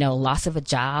 loss of a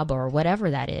job or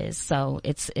whatever that is. So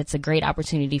it's a great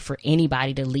opportunity for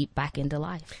anybody to leap back into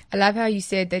life. I love how you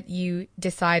said that you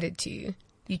decided to.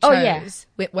 You chose. Oh,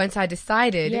 yeah. Once I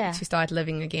decided Yeah. to start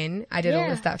living again, I did all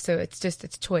the stuff. So it's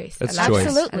choice. It's I love choice. it.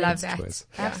 Absolutely. I love It's that. choice.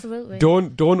 Yeah. Absolutely.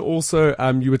 Dawn also,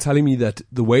 you were telling me that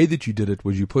the way that you did it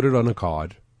was you put it on a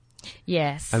card.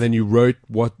 Yes. And then you wrote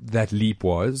what that leap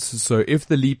was. So if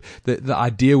the leap, the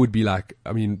idea would be like,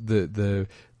 I mean, the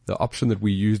option that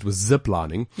we used was zip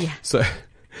lining. Yeah. So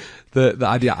the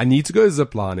idea, I need to go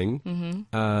zip lining,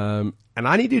 and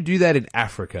I need to do that in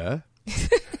Africa.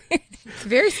 It's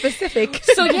very specific.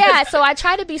 So I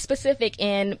try to be specific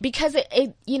because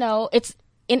it's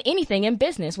in anything in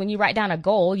business. When you write down a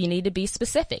goal, you need to be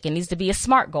specific. It needs to be a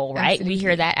SMART goal, right? Absolutely. We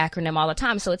hear that acronym all the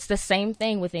time. So it's the same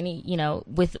thing with any,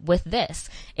 with this.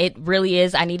 It really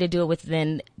is. I need to do it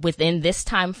within this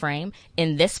time frame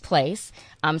in this place.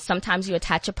 Sometimes you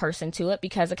attach a person to it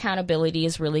because accountability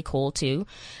is really cool too.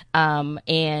 And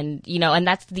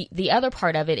that's the other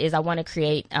part of it is I want to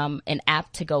create, an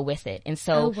app to go with it. And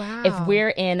so if we're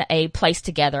in a place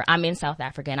together, I'm in South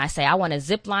Africa and I say, I want to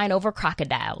zip line over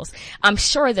crocodiles. I'm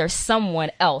sure there's someone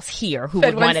else here who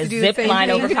would want to zip line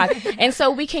over crocodiles. And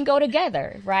so we can go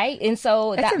together, right? And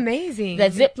so That's amazing. The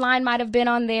zip line might have been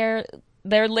on their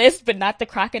list, but not the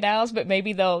crocodiles, but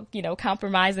maybe they'll,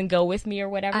 compromise and go with me or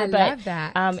whatever. I love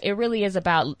that. It really is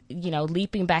about,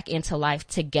 leaping back into life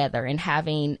together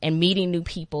and meeting new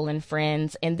people and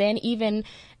friends, and then even,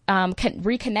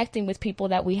 reconnecting with people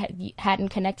that we hadn't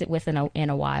connected with in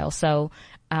a while. So,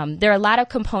 there are a lot of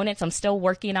components. I'm still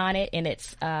working on it, and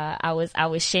it's, I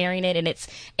was sharing it,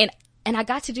 and I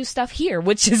got to do stuff here,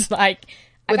 which is like,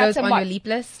 Were those on your leap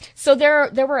list? So there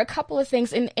were a couple of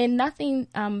things, and nothing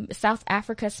South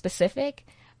Africa specific,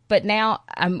 but now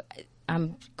I'm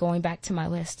going back to my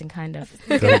list and kind of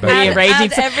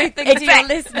rearranging Add everything to your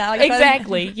list now.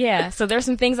 Exactly, yeah. So there's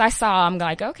some things I saw. I'm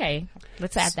like, okay,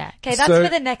 let's add that. Okay, that's So- for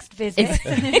the next visit.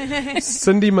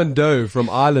 Cindy Mondeau from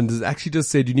Ireland has actually just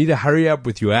said you need to hurry up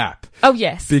with your app Oh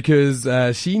yes, because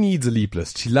she needs a leap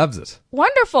list. She loves it.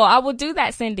 wonderful. I will do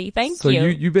that, Cindy. Thank So you.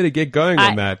 you better get going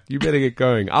on that. You better get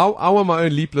going. I want my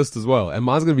own leap list as well, and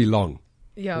mine's going to be long.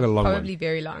 Yeah, I've got a long probably one.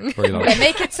 very long. Very long. Yeah,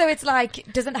 make it so it's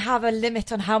like doesn't have a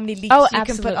limit on how many leaps Oh, you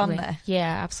absolutely. can put on there.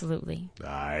 Yeah, absolutely.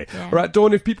 Aye. All right,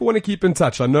 Dawn, if people want to keep in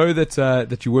touch, I know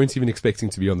that you weren't even expecting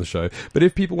to be on the show, but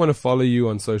if people want to follow you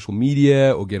on social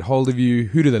media or get hold of you,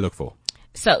 who do they look for?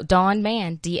 So Dawn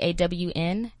Mann,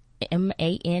 DAWN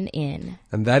MANN.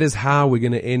 And that is how we're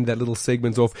going to end that little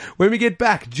segment off. When we get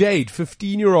back, Jade,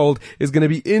 15-year-old, is going to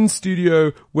be in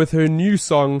studio with her new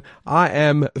song, I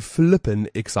Am Flippin'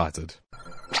 Excited.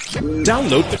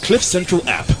 Download the Cliff Central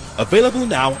app. Available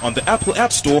now on the Apple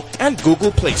App Store and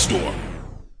Google Play Store.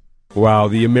 Wow,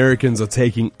 the Americans are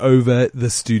taking over the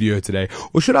studio today.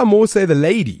 Or should I more say the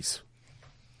ladies?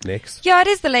 Next. Yeah, it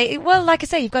is the lady. Well, like I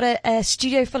say, you've got a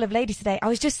studio full of ladies today. I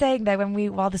was just saying though,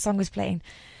 while the song was playing,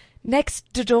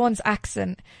 next to Dawn's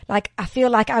accent, like I feel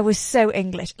like I was so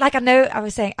English. Like I know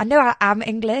I am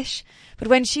English, but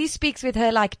when she speaks with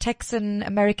her like Texan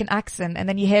American accent, and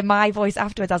then you hear my voice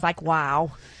afterwards, I was like,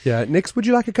 wow. Yeah, next, would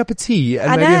you like a cup of tea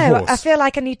and I maybe a know. horse? I feel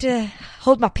like I need to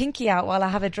hold my pinky out while I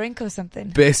have a drink or something.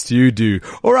 Best you do.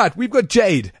 All right, we've got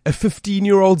Jade, a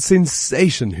 15-year-old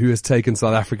sensation who has taken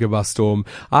South Africa by storm.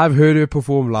 I've heard her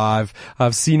perform live.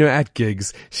 I've seen her at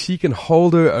gigs. She can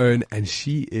hold her own, and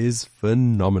she is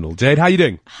phenomenal. Jade, how you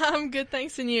doing? I'm good,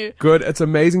 thanks, and you? Good. It's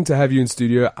amazing to have you in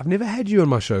studio. I've never had you on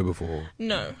my show before.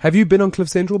 No. Have you been on Cliff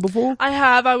Central before? I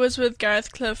have. I was with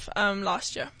Gareth Cliff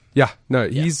last year. Yeah. No, I'm.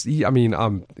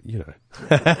 No,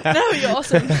 you're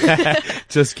awesome.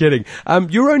 Just kidding.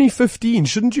 You're only 15.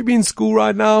 Shouldn't you be in school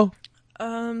right now?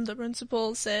 The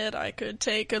principal said I could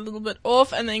take a little bit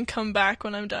off and then come back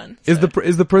when I'm done. Is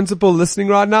the principal listening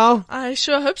right now? I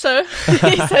sure hope so.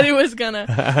 He said he was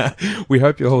gonna. We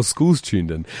hope your whole school's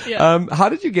tuned in. Yeah. How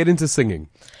did you get into singing?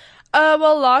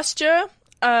 Well, last year,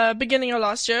 beginning of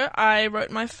last year, I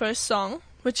wrote my first song,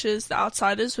 which is The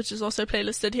Outsiders, which is also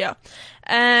playlisted here.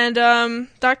 And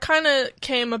that kind of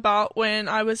came about when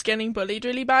I was getting bullied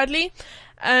really badly.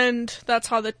 And that's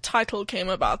how the title came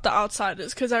about, The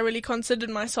Outsiders, because I really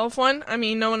considered myself one. I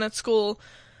mean, no one at school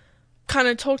kind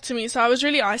of talked to me. So I was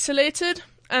really isolated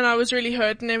and I was really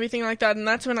hurt and everything like that. And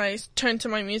that's when I turned to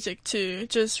my music to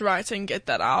just write and get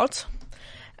that out.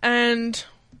 And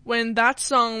when that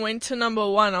song went to number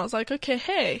 1, I was like, okay,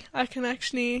 hey, I can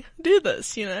actually do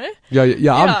this, you know?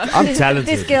 Yeah. I'm talented.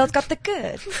 This girl's got the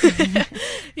good.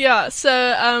 Yeah.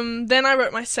 So, then I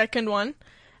wrote my second one,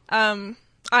 I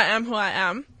Am Who I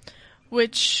Am,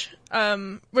 which,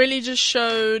 really just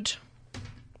showed,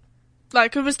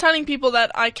 like, it was telling people that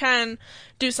I can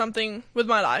do something with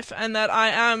my life and that I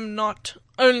am not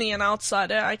only an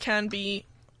outsider. I can be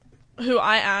who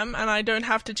I am and I don't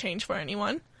have to change for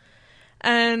anyone.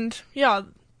 And yeah,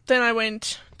 then I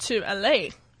went to LA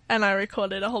and I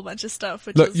recorded a whole bunch of stuff.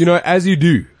 Which Look, was, you know, as you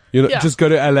do, Yeah. just go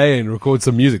to LA and record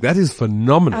some music. That is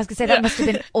phenomenal. I was going to say, that must have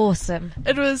been awesome.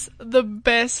 it was the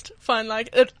best fun.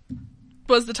 Like, it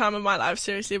was the time of my life.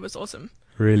 Seriously, it was awesome.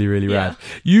 Really, really Yeah. rad.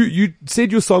 You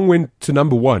said your song went to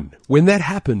number 1. When that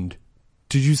happened,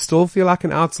 did you still feel like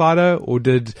an outsider, or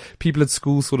did people at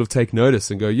school sort of take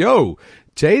notice and go, yo,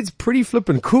 Jade's pretty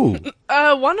flippin' cool?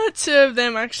 1 or 2 of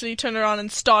them actually turned around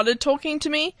and started talking to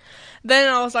me.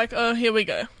 Then I was like, oh, here we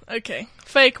go. Okay.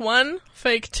 Fake 1,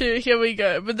 fake 2, here we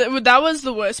go. But that was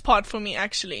the worst part for me,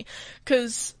 actually.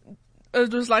 'Cause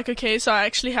it was like, okay, so I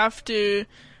actually have to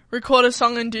record a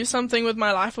song and do something with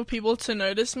my life for people to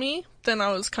notice me. Then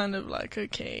I was kind of like,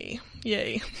 okay,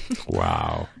 yay.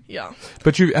 Wow. Yeah.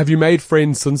 But have you made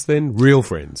friends since then? Real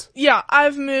friends? Yeah,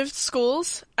 I've moved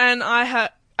schools and I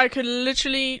could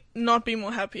literally not be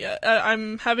more happier.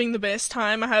 I'm having the best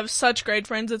time. I have such great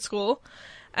friends at school.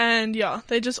 And yeah,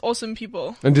 they're just awesome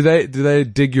people. And do they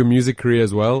dig your music career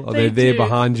as well? Are they there do.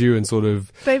 behind you and sort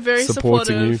of They're very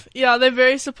supporting supportive. you? Yeah, they're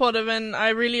very supportive and I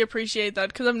really appreciate that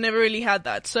because I've never really had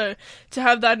that. So to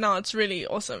have that now, it's really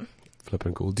awesome.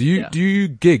 Flippin' cool. Do you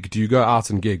gig? Do you go out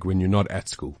and gig when you're not at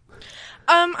school?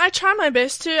 I try my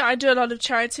best to. I do a lot of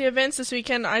charity events. This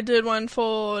weekend I did one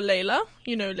for Layla.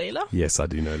 You know Layla? Yes, I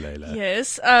do know Layla.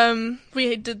 Yes.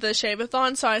 We did the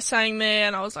Shave-a-thon, so I sang there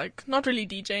and I was like, not really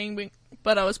DJing,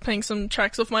 but I was playing some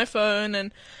tracks off my phone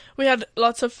and we had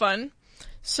lots of fun.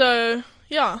 So,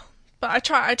 yeah.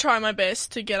 But I try my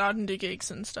best to get out and do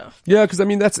gigs and stuff. Yeah, because I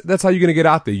mean that's how you're going to get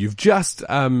out there. You've just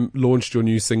launched your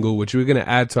new single, which we're going to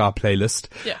add to our playlist,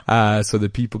 so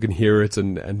that people can hear it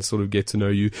and sort of get to know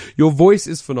you. Your voice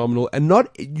is phenomenal, and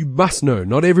you must know,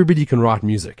 not everybody can write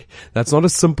music. That's not a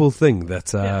simple thing that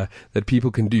that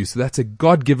people can do. So that's a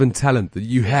God-given talent that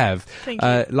you have. Thank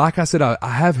you. Like I said, I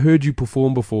have heard you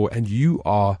perform before, and you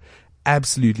are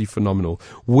absolutely phenomenal.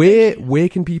 Where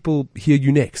can people hear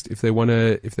you next if they want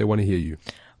to hear you?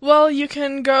 Well, you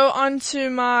can go onto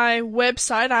my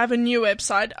website. I have a new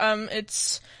website.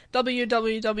 It's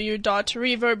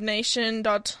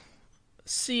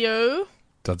www.reverbnation.co.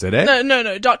 .za?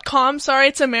 No, .com. Sorry,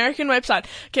 it's an American website.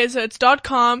 Okay, so it's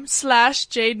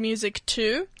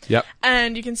 .com/JadeMusic2. Yep.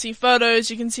 And you can see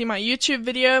photos, you can see my YouTube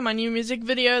video, my new music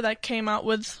video that came out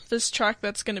with this track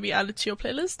that's going to be added to your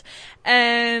playlist,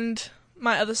 and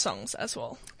my other songs as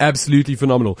well. Absolutely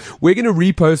phenomenal. We're going to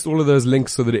repost all of those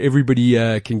links so that everybody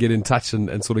can get in touch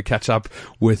and sort of catch up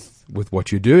with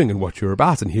what you're doing and what you're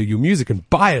about and hear your music and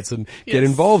buy it and get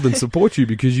involved and support you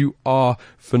because you are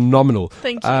phenomenal.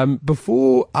 Thank you.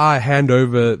 Before I hand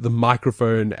over the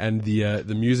microphone and the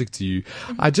music to you,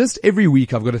 every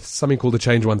week I've got something called a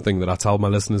Change One Thing that I tell my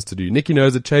listeners to do. Nikki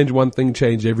knows it. Change one thing,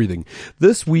 change everything.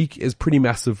 This week is pretty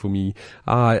massive for me.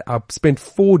 I spent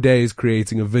 4 days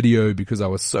creating a video because I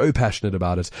was so passionate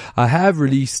about it. I have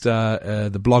released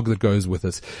the blog that goes with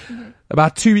it. Mm-hmm.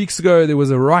 About 2 weeks ago, there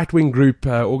was a right-wing group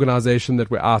organization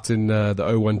that were out in the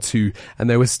 012, and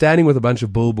they were standing with a bunch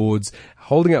of billboards,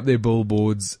 holding up their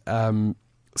billboards,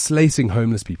 slicing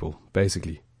homeless people,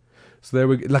 basically. So they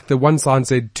were like, the one sign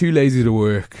said, "Too lazy to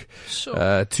work,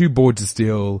 too bored to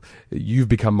steal, you've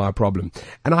become my problem."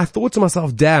 And I thought to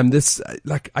myself, damn, this,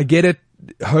 I get it.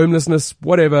 Homelessness,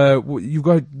 whatever, you've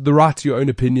got the right to your own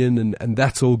opinion and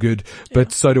that's all good,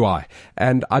 but so do I.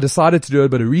 And I decided to do a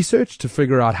bit of research to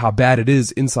figure out how bad it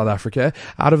is in South Africa.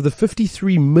 Out of the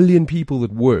 53 million people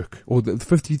that work, or the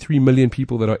 53 million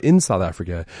people that are in South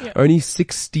Africa, only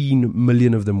 16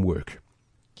 million of them work.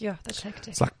 Yeah, that's hectic.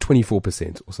 It's like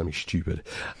 24% or something stupid.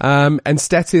 And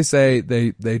Stats SA,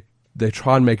 they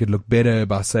try and make it look better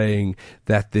by saying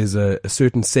that there's a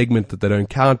certain segment that they don't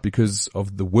count because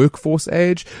of the workforce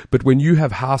age. But when you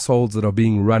have households that are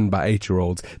being run by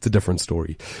 8-year-olds, it's a different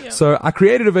story. Yeah. So I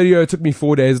created a video. It took me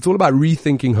 4 days. It's all about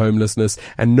rethinking homelessness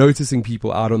and noticing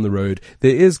people out on the road.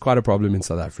 There is quite a problem in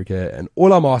South Africa. And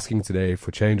all I'm asking today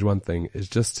for Change One Thing is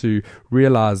just to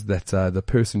realize that the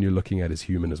person you're looking at is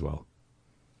human as well.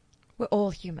 We're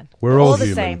all human. We're all the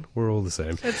human. same. We're all the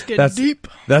same. Let's get deep.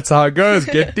 That's how it goes.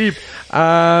 Get deep.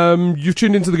 You've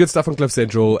tuned into the good stuff on Cliff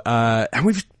Central, and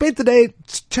we've spent the day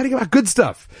chatting about good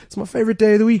stuff. It's my favorite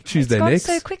day of the week, Tuesday, It's gone Nick.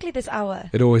 so quickly this hour.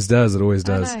 It always does. It always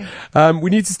does. We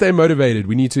need to stay motivated.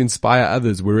 We need to inspire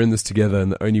others. We're in this together,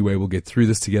 and the only way we'll get through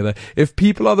this together. If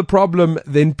people are the problem,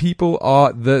 then people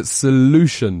are the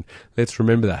solution. Let's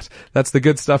remember that. That's the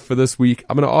good stuff for this week.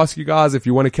 I'm going to ask you guys if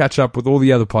you want to catch up with all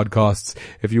the other podcasts,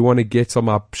 if you want to get on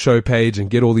my show page and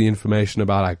get all the information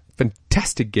about our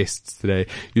fantastic guests today,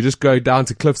 you just go down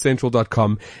to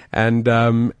cliffcentral.com and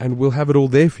we'll have it all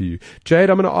there for you. Jade,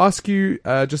 I'm going to ask you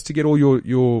just to get all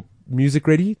your music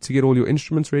ready, to get all your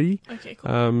instruments ready. Okay,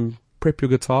 cool. Prep your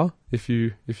guitar if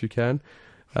you can.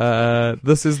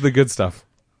 This is the good stuff.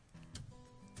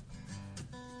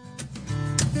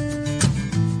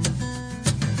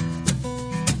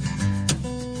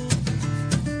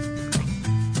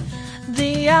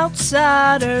 The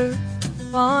outsider,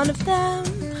 one of them.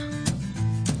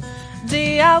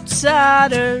 The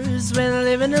outsiders, we're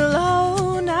living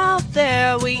alone out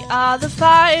there. We are the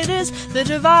fighters, the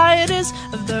dividers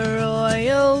of the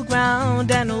royal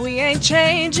ground. And we ain't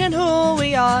changing who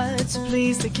we are to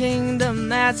please the kingdom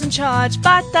that's in charge.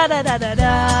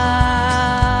 Ba-da-da-da-da-da.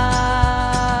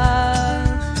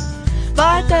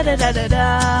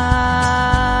 Ba-da-da-da-da-da.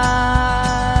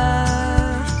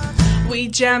 We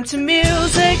jam to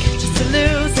music just to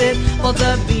lose it, while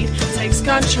the beat takes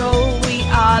control. We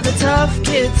are the tough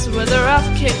kids with the rough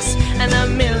kicks and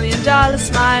 $1 million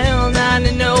smile. Now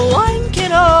no one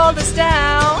can hold us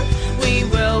down. We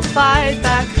will fight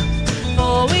back,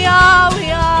 for we are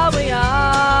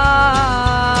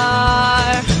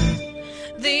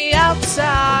the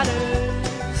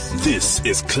outsiders. This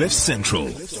is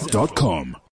CliffCentral.com.